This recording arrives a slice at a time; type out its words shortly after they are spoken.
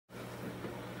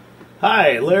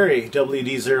Hi, Larry,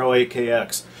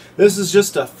 WD0AKX. This is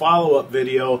just a follow-up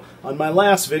video. On my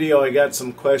last video I got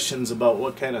some questions about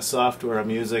what kind of software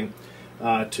I'm using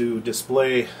to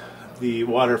display the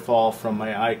waterfall from my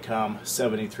Icom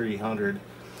 7300.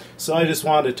 So I just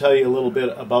wanted to tell you a little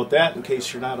bit about that in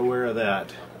case you're not aware of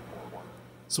that.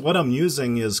 So what I'm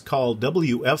using is called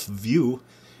WFView,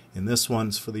 and this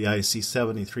one's for the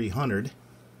IC-7300.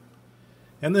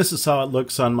 And this is how it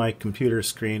looks on my computer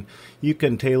screen. You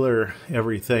can tailor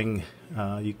everything.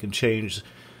 You can change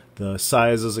the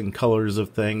sizes and colors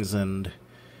of things, and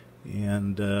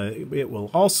it will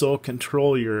also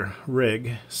control your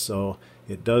rig. So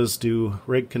it does do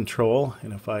rig control,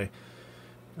 and if I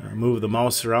move the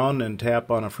mouse around and tap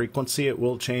on a frequency, it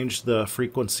will change the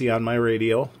frequency on my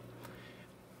radio.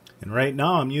 And right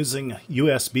now I'm using a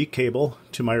USB cable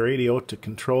to my radio to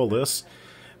control this.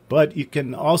 But you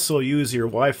can also use your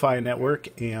Wi-Fi network,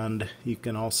 and you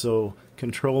can also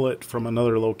control it from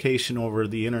another location over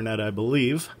the internet, I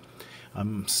believe.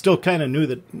 I'm still kind of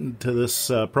new to this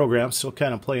program, still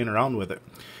kind of playing around with it.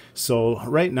 So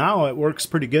right now it works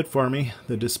pretty good for me.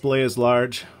 The display is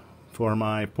large for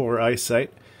my poor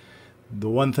eyesight. The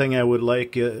one thing I would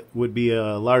like would be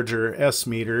a larger S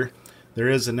meter. There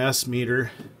is an S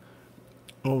meter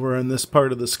over in this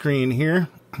part of the screen here.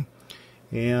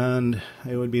 And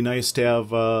it would be nice to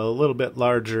have a little bit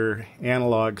larger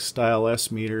analog style S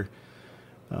meter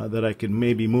that I could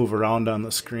maybe move around on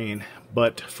the screen.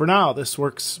 But for now this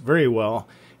works very well,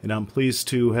 and I'm pleased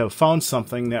to have found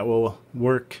something that will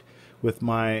work with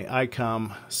my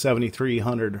Icom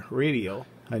 7300 radio.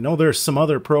 I know there's some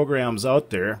other programs out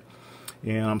there,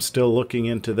 and I'm still looking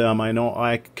into them. I know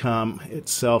Icom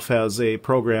itself has a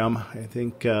program. I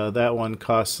think that one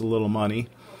costs a little money.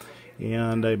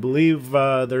 And I believe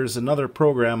there's another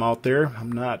program out there.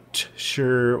 I'm not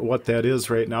sure what that is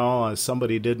right now.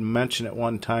 Somebody did mention it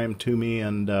one time to me,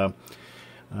 and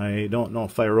I don't know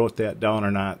if I wrote that down or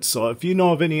not. So if you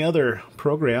know of any other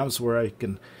programs where I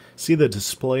can see the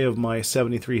display of my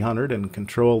 7300 and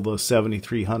control the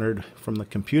 7300 from the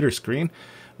computer screen,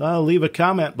 leave a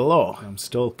comment below. I'm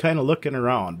still kind of looking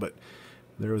around, but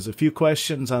there was a few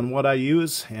questions on what I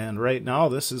use, and right now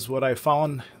this is what I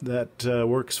found that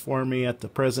works for me at the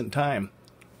present time.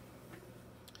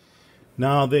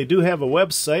 Now they do have a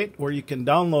website where you can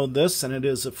download this, and it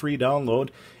is a free download,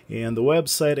 and the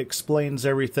website explains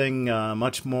everything in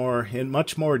much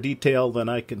more detail than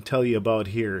I can tell you about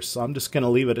here. So I'm just going to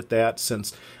leave it at that,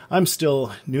 since I'm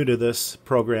still new to this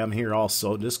program here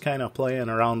also, just kind of playing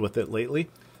around with it lately.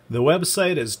 The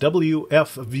website is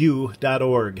WFView.org.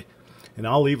 And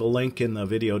I'll leave a link in the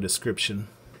video description.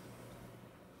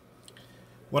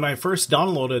 When I first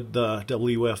downloaded the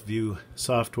WFView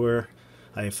software,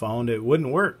 I found it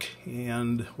wouldn't work.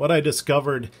 And what I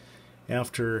discovered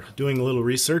after doing a little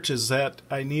research is that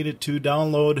I needed to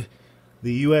download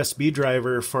the USB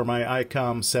driver for my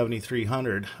Icom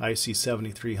 7300,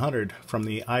 IC-7300, from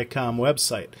the Icom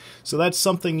website. So that's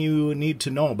something you need to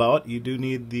know about. You do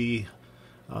need the,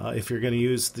 if you're going to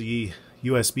use the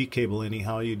USB cable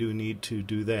anyhow, you do need to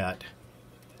do that.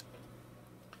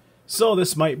 So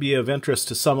this might be of interest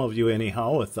to some of you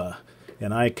anyhow with an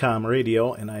Icom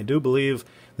radio, and I do believe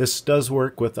this does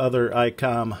work with other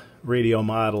Icom radio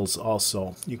models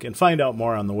also. You can find out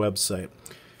more on the website.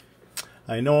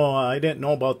 I know I didn't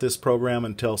know about this program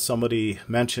until somebody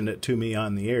mentioned it to me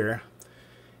on the air,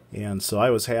 and so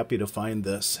I was happy to find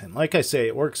this. And like I say,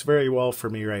 it works very well for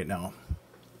me right now.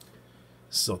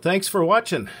 So thanks for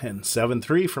watching, and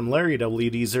 7-3 from Larry,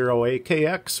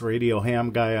 WD0AKX, Radio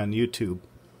Ham Guy on YouTube.